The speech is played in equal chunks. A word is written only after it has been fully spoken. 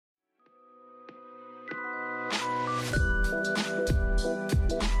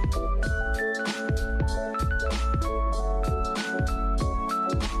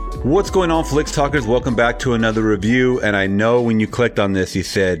What's going on, Flicks Talkers? Welcome back to another review. And I know when you clicked on this, you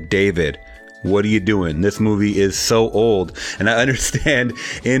said, David, what are you doing? This movie is so old. And I understand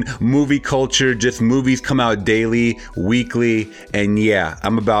in movie culture, just movies come out daily, weekly, and yeah,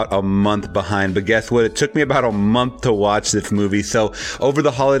 I'm about a month behind. But guess what? It took me about a month to watch this movie. So over the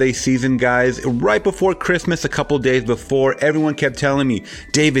holiday season, guys, right before Christmas, a couple days before, everyone kept telling me,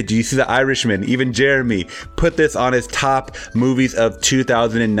 David, do you see The Irishman? Even Jeremy put this on his top movies of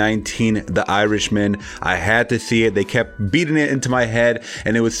 2019, The Irishman. I had to see it. They kept beating it into my head,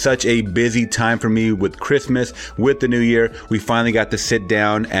 and it was such a busy time for me with Christmas, with the new year. We finally got to sit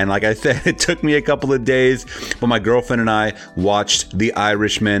down, and like I said, it took me a couple of days, but my girlfriend and I watched The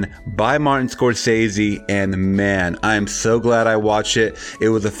Irishman by Martin Scorsese, and man, I am so glad I watched it. It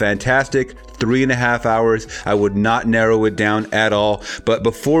was a fantastic 3.5 hours. I would not narrow it down at all. But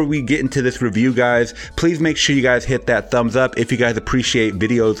before we get into this review, guys, please make sure you guys hit that thumbs up if you guys appreciate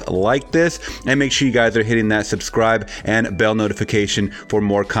videos like this, and make sure you guys are hitting that subscribe and bell notification for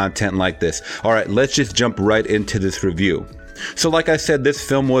more content like this. All right, let's just jump right into this review. So like I said, this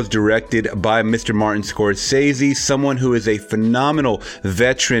film was directed by Mr. Martin Scorsese, someone who is a phenomenal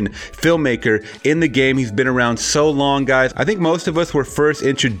veteran filmmaker in the game. He's been around so long, guys. I think most of us were first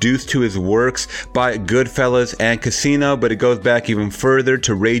introduced to his works by Goodfellas and Casino, but it goes back even further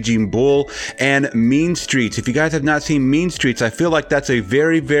to Raging Bull and Mean Streets. If you guys have not seen Mean Streets, I feel like that's a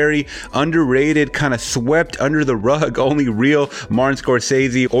very, very underrated, kind of swept under the rug. Only real Martin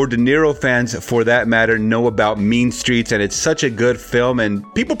Scorsese or De Niro fans, for that matter, know about Mean Streets, and it's such a good film, and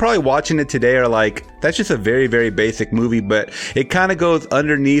people probably watching it today are like, that's just a very, very basic movie, but it kind of goes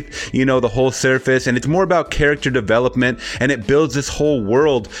underneath, you know, the whole surface, and it's more about character development, and it builds this whole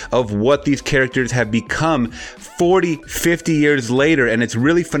world of what these characters have become 40, 50 years later, and it's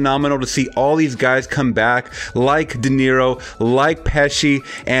really phenomenal to see all these guys come back, like De Niro, like Pesci,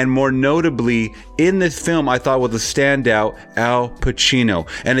 and more notably, in this film, I thought was a standout, Al Pacino.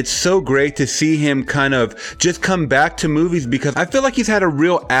 And it's so great to see him kind of just come back to movies, because I feel like he's had a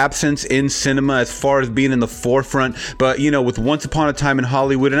real absence in cinema as far as being in the forefront. But, you know, with Once Upon a Time in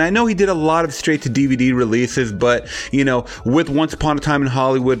Hollywood, and I know he did a lot of straight to DVD releases, but, you know, with Once Upon a Time in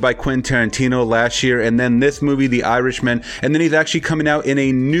Hollywood by Quentin Tarantino last year, and then this movie, The Irishman, and then he's actually coming out in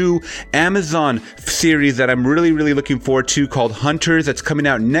a new Amazon series that I'm really, really looking forward to called Hunters, that's coming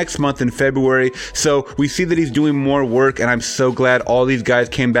out next month in February. So we see that he's doing more work, and I'm so glad all these guys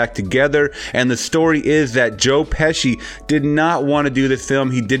came back together. And the story is that Joe Pesci did not want to do this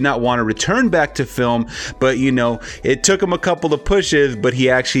film. He did not want to return back to film, but you know, it took him a couple of pushes, but he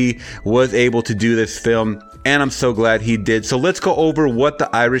actually was able to do this film. And I'm so glad he did. So let's go over what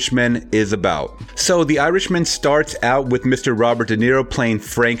The Irishman is about. So The Irishman starts out with Mr. Robert De Niro playing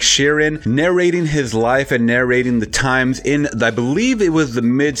Frank Sheeran, narrating his life and narrating the times in, I believe it was the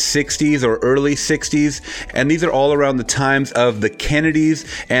mid 60s or early 60s. And these are all around the times of the Kennedys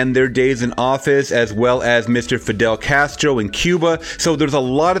and their days in office, as well as Mr. Fidel Castro in Cuba. So there's a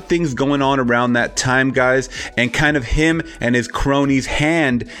lot of things going on around that time, guys, and kind of him and his cronies'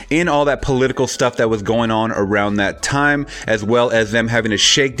 hand in all that political stuff that was going on around that time, as well as them having to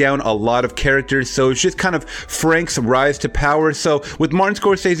shake down a lot of characters. So it's just kind of Frank's rise to power. So with Martin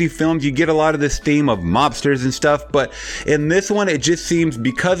Scorsese films, you get a lot of this theme of mobsters and stuff, but in this one, it just seems,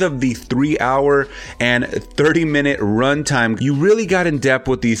 because of the 3-hour and 30-minute runtime, you really got in depth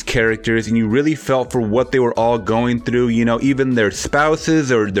with these characters, and you really felt for what they were all going through, you know, even their spouses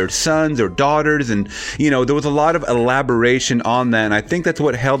or their sons or daughters, and you know, there was a lot of elaboration on that, and I think that's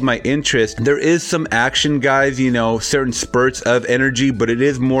what held my interest. There is some action, guys, you know, certain spurts of energy, but it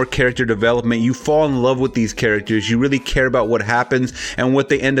is more character development. You fall in love with these characters. You really care about what happens and what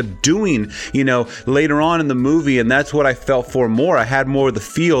they end up doing, you know, later on in the movie, and that's what I felt for more. I had more of the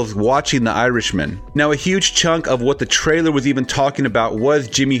feels watching The Irishman. Now, a huge chunk of what the trailer was even talking about was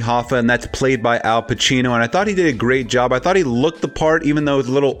Jimmy Hoffa, and that's played by Al Pacino, and I thought he did a great job. I thought he looked the part, even though he was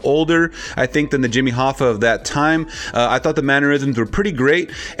a little older, I think, than the Jimmy Hoffa of that time. I thought the mannerisms were pretty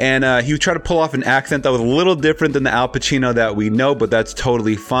great, and he was trying to pull off an accent that was a little different than the Al Pacino that we know, but that's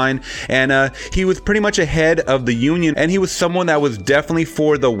totally fine. And he was pretty much ahead of the union, and he was someone that was definitely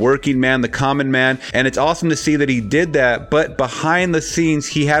for the working man, the common man, and it's awesome to see that he did that. But behind the scenes,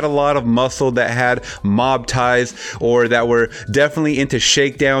 he had a lot of muscle that had mob ties, or that were definitely into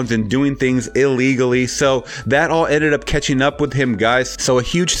shakedowns and doing things illegally. So that all ended up catching up with him, guys. So a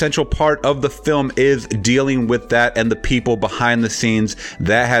huge central part of the film is dealing with that and the people behind the scenes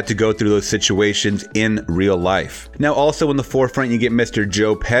that had to go through those situations in in real life. Now, also in the forefront, you get Mr.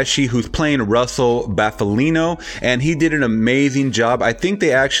 Joe Pesci, who's playing Russell Bufalino, and he did an amazing job. I think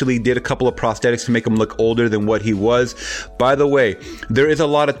they actually did a couple of prosthetics to make him look older than what he was. By the way, there is a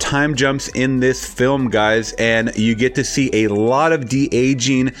lot of time jumps in this film, guys, and you get to see a lot of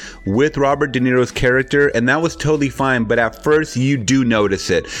de-aging with Robert De Niro's character, and that was totally fine, but at first you do notice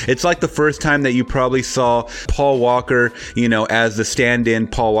it. It's like the first time that you probably saw Paul Walker, as the stand-in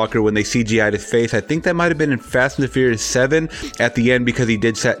Paul Walker when they CGI'd his face. I think that might have been in Fast and the Furious 7 at the end, because he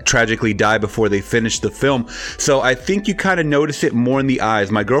did tragically die before they finished the film. So I think you kind of notice it more in the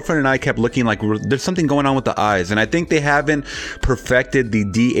eyes. My girlfriend and I kept looking like there's something going on with the eyes, and I think they haven't perfected the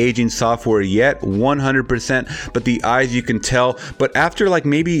de-aging software yet 100%, but the eyes you can tell. But after like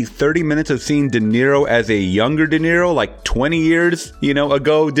maybe 30 minutes of seeing De Niro as a younger De Niro, like 20 years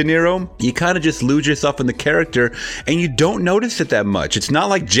ago De Niro, you kind of just lose yourself in the character and you don't notice it that much. It's not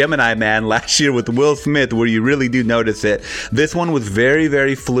like Gemini Man last year with Will Smith where you really do notice it. This one was very,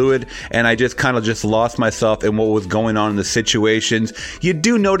 very fluid, and I just kind of lost myself in what was going on in the situations. You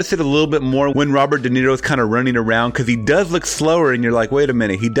do notice it a little bit more when Robert De Niro is kind of running around, because he does look slower and you're like, wait a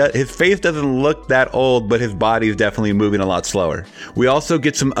minute, his face doesn't look that old, but his body is definitely moving a lot slower. We also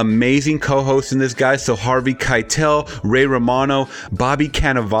get some amazing co-hosts in this, guy. So Harvey Keitel, Ray Romano, Bobby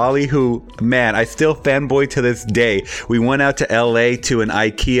Cannavale, who, man, I still fanboy to this day. We went out to LA to an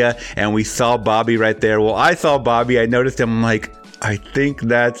IKEA and we saw Bobby right there. Well, I saw Bobby, I noticed him, I'm like, I think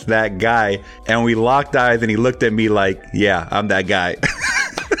that's that guy. And we locked eyes and he looked at me like, yeah, I'm that guy.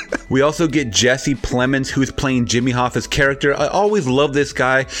 We also get Jesse Plemons, who's playing Jimmy Hoffa's character. I always love this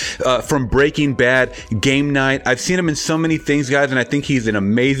guy from Breaking Bad, Game Night. I've seen him in so many things, guys, and I think he's an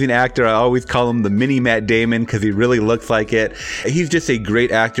amazing actor. I always call him the mini Matt Damon because he really looks like it. He's just a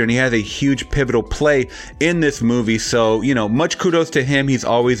great actor, and he has a huge pivotal play in this movie. So, much kudos to him. He's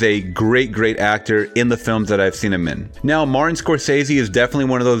always a great, great actor in the films that I've seen him in. Now, Martin Scorsese is definitely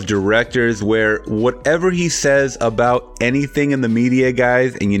one of those directors where whatever he says about anything in the media,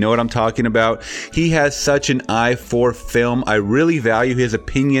 guys, and you know what I'm talking about, he has such an eye for film. I really value his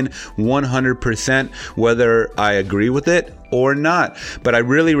opinion 100%, whether I agree with it or not. But I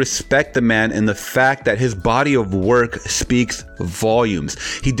really respect the man and the fact that his body of work speaks volumes.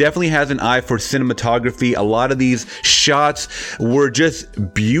 He definitely has an eye for cinematography. A lot of these shots were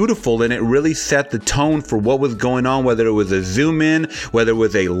just beautiful, and it really set the tone for what was going on, whether it was a zoom in, whether it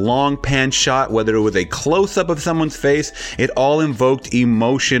was a long pan shot, whether it was a close-up of someone's face. It all invoked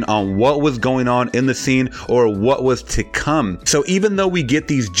emotion on what was going on in the scene or what was to come. So even though we get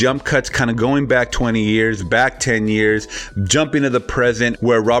these jump cuts kind of going back 20 years, back 10 years, jumping to the present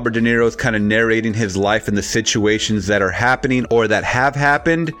where Robert De Niro is kind of narrating his life and the situations that are happening or that have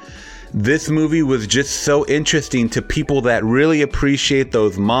happened, this movie was just so interesting to people that really appreciate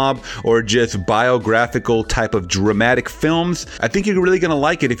those mob or just biographical type of dramatic films. I think you're really going to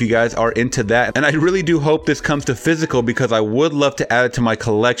like it if you guys are into that. And I really do hope this comes to physical, because I would love to add it to my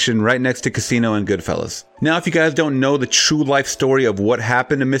collection right next to Casino and Goodfellas. Now, if you guys don't know the true life story of what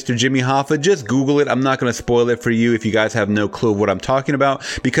happened to Mr. Jimmy Hoffa, just Google it. I'm not going to spoil it for you if you guys have no clue of what I'm talking about,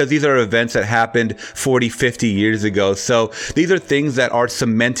 because these are events that happened 40, 50 years ago. So these are things that are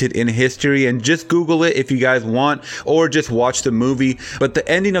cemented in history, and just Google it if you guys want, or just watch the movie. But the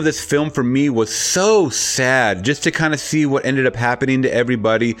ending of this film for me was so sad, just to kind of see what ended up happening to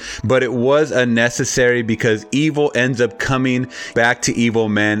everybody. But it was unnecessary, because evil ends up coming back to evil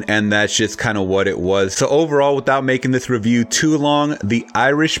men, and that's just kind of what it was. So overall, without making this review too long, The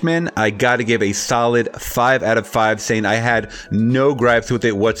Irishman, I gotta give a solid 5 out of 5, saying I had no gripes with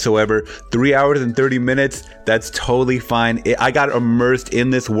it whatsoever. 3 hours and 30 minutes, that's totally fine. I got immersed in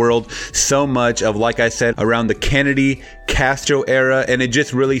this world so much of, like I said, around the Kennedy, Castro era, and it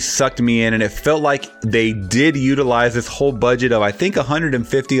just really sucked me in, and it felt like they did utilize this whole budget of, I think,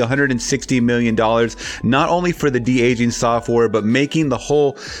 $160 million, not only for the de-aging software, but making the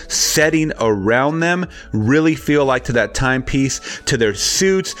whole setting around them really feel like to that timepiece, to their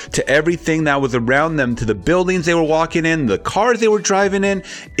suits, to everything that was around them, to the buildings they were walking in, the cars they were driving in.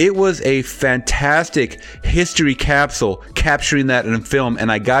 It was a fantastic history capsule capturing that in film,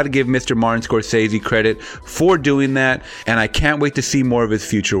 and I gotta give Mr. Martin Scorsese credit for doing that, and I can't wait to see more of his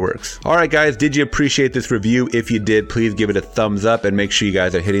future works. Alright guys, did you appreciate this review? If you did, please give it a thumbs up, and make sure you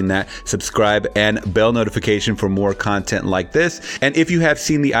guys are hitting that subscribe and bell notification for more content like this. And if you have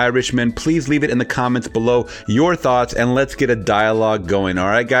seen The Irishman, please leave it in the comments below your thoughts, and let's get a dialogue going.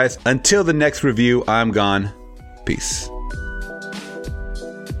 Alright guys, until the next review, I'm gone. Peace.